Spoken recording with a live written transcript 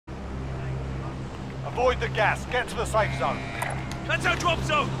Avoid the gas. Get to the safe zone. That's our drop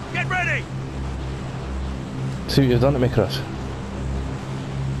zone. Get ready. See what you've done to me, Chris.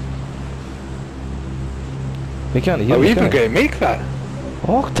 You can't hear Are me, we even can you? going to make that?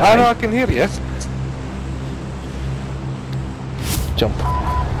 Oh, I damn. know, I can hear you. Jump.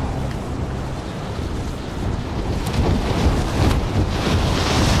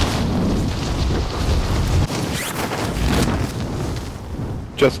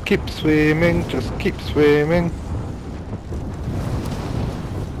 Just keep swimming, just keep swimming.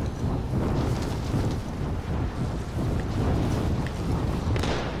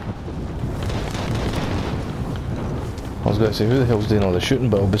 I was going to say, who the hell's doing all the shooting,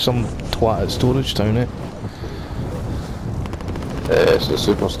 but it'll be some twat at Storage Town, eh? It's the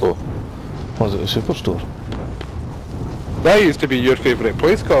superstore. Was it the Superstore? That used to be your favourite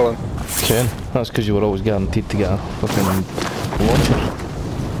place, Colin. Ken, that's because you were always guaranteed to get a fucking launcher.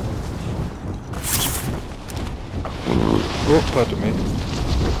 Oh, pardon me.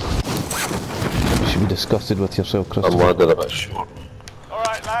 You should be disgusted with yourself, I'm Christopher. landing a bit short.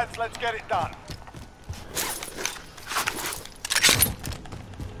 Alright, lads, let's get it done.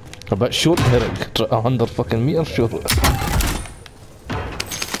 A bit short, Eric. 100 fucking metres short.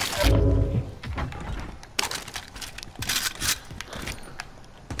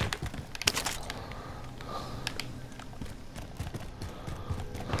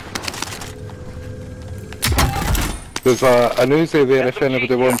 There's a Uzi there if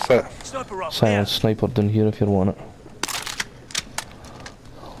anybody wants it. Sniper up Silent sniper down here if you want it.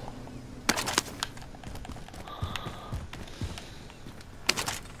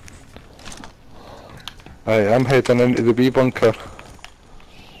 Aye, I'm heading into the B bunker.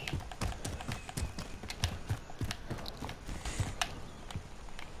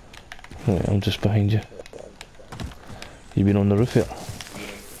 Right, I'm just behind you. You been on the roof yet?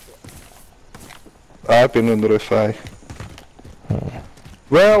 I've been on the roof, aye.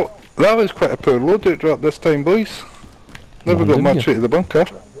 Well, that was quite a poor loadout drop this time, boys. Never got didn't much you? out of the bunker.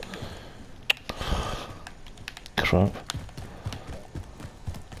 Crap.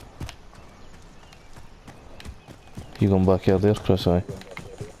 You going back here there, Chris, aye?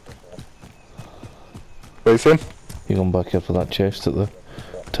 Right, son? You going back here for that chest at the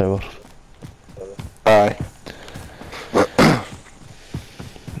tower? Aye.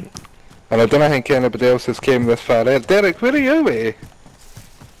 And I don't think anybody else has came this far. Derek, where are you, eh?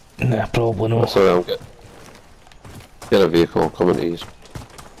 Nah, probably not. Sorry, I'm get a vehicle coming to ease.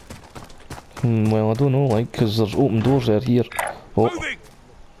 Well, I don't know, like, because there's open doors out here. Oh, Moving.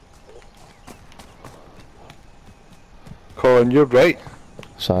 Colin, you're right.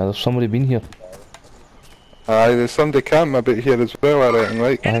 sorry, there's somebody been here. Aye, there's somebody camping about here as well, I reckon,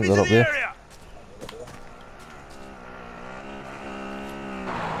 right? I think Enemies they're in up the there. area.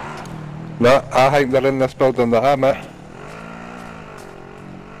 No, I think they're in this building that I'm at.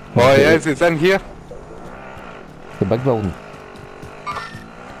 Oh, he is, he's in here. The big building.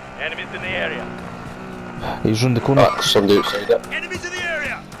 Enemies in the area. He's round the corner. Ah, somebody outside it. Enemies in the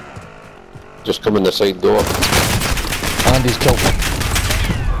area. Just come in the side door. And he's killed.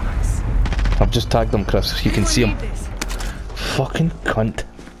 I've just tagged him, Chris. You can see him. Fucking cunt.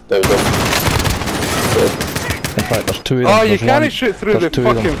 Down there. In fact, there's two of them. Oh, you There's can't one- shoot through the there's two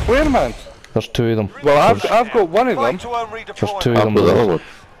of them. fucking flare, man. There's two of them. Well, I've There's- got one of them. Right to earn There's redeployment. two of them. After the other one.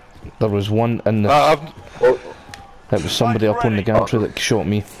 There was one in the... I've, It was somebody up on the gantry that shot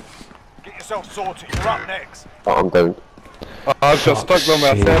me. Get yourself sorted. You're up next. Oh, I'm down. I've just stuck them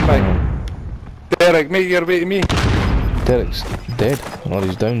with a thermite. Derek, make your way to me. Derek's dead. Or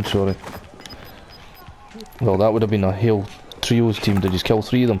he's down, sorry. Well, that would have been a Hale Trios team. Did you kill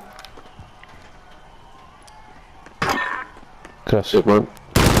three of them? Chris, Good man.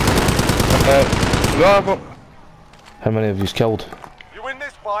 No, I've, how many have you killed? You win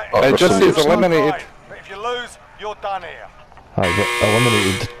this fight. Oh, it just somebody says eliminated. But if you lose, you're done here. Aye, but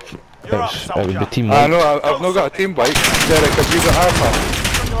eliminated. You're up, It would be soldier. team I white. know, I've not got a team bike. Derek, have you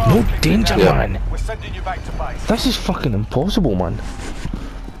got armour? No danger, Yeah. man. We're sending you back to base. This is fucking impossible, man.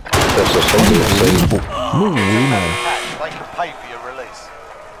 There's just somebody outside. Unbelievable. No way, man. They can pay for your release.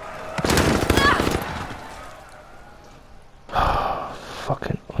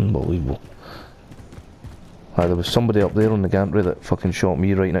 Fucking unbelievable. Aye, there was somebody up there on the gantry that fucking shot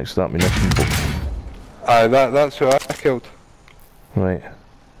me right next to that munition boat. Aye, that's who I killed. Right.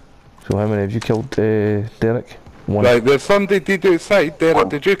 So how many have you killed, Derek? One. Right, there's somebody dead outside. Derek, One.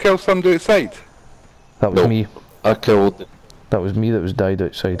 did you kill somebody outside? That was No. me. I killed That was me that was died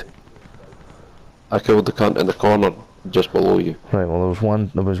outside. the cunt in the corner just below you. Right, well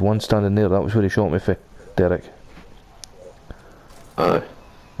there was one standing there, that was where he shot me for, Derek. Aye.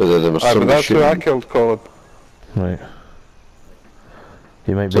 Whether there was Aye, but somebody that's who I shooting, killed, Colin. Right.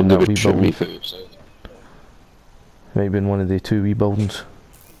 He might be in somebody that wee was shooting me building. from outside. He might be in one of the 2 wee buildings.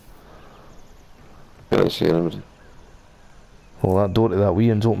 Can't see anybody. Well, that door to that wee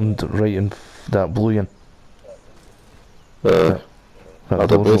one's opened right in that blue one. That Had they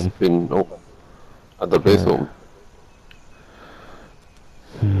door's both open. been open? Had they both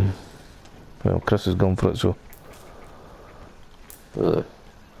open? Well, Chris has gone for it, so.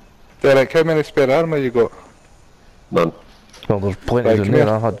 Derek, how many spare armour you got? None. Well, there's plenty Right, down come there.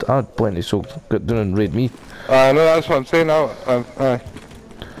 here. I had plenty, so get down and raid me. I know, that's what I'm saying now. Aye.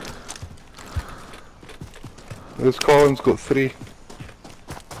 This Colin's got 3.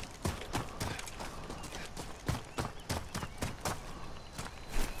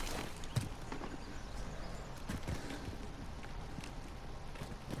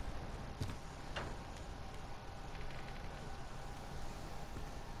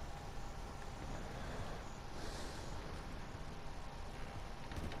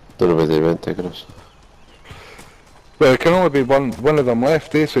 Don't know where they went, Tigris. Well, there can only be one of them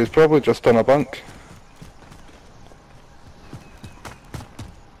left, so he's probably just on a bunk.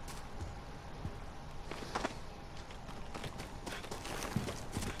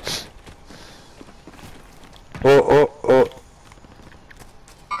 Oh.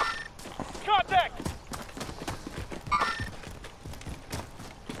 Contact!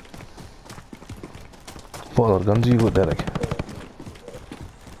 What other guns have you got, Derek?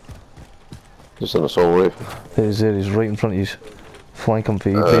 Just an assault rifle. He's right in front of you. Flank him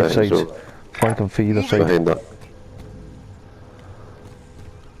for both he's sides. over. Flank him for either side. Behind that.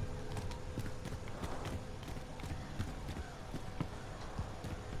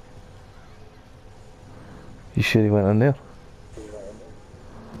 You sure he went in there?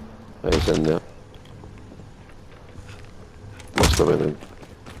 He's in there. Must have been in.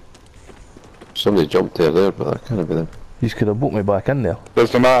 Somebody jumped there, but that can't have been him. You could have booked me back in there.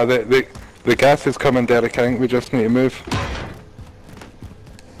 Doesn't matter, the gas is coming, Derek, I think we just need to move.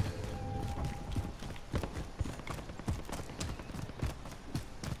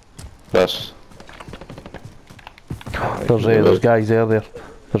 Yes. There's guys there.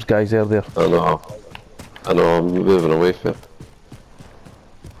 There's guys there. I know, I'm moving away from it.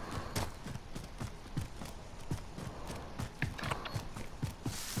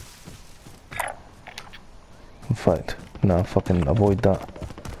 In fact, nah, fucking avoid that.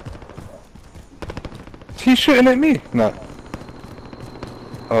 Is he shooting at me? No.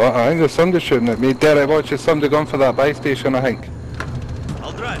 Oh, I think there's somebody shooting at me. Derek, watch, there's somebody gone for that buy station, I think.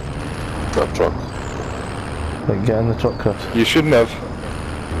 I'll drive. That truck. Like, get in the truck, Chris. You shouldn't have.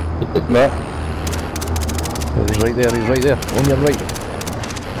 No. He's right there, on your right.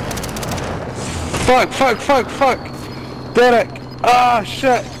 Fuck! Derek! Ah,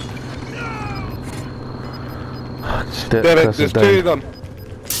 shit! Derek, Chris is there's 2 of down. them.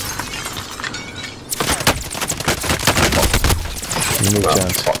 No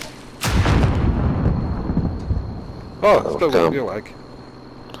chance. Oh, still got damn. your leg.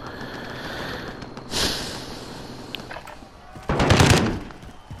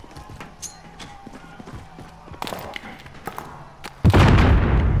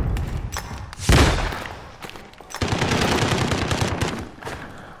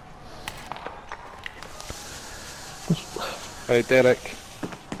 Hey, Derek.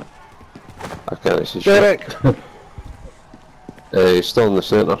 I can't see shit. Derek! He's still in the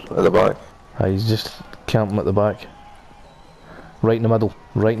centre, at the back. He's just camping at the back. Right in the middle.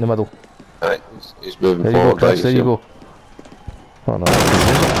 Aye, he's moving There you go, forward. Chris, I there see you him. go. Oh no.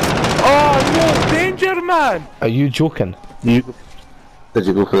 Oh no, danger, man! Are you joking? Did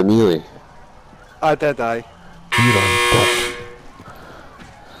you go for the melee? I did, aye. You're on dick.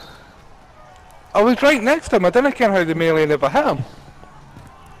 I was right next to him, I didn't care how the melee never hit him.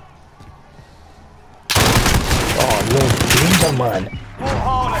 Oh no, danger man. Fought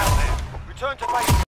hard out there. Return to base.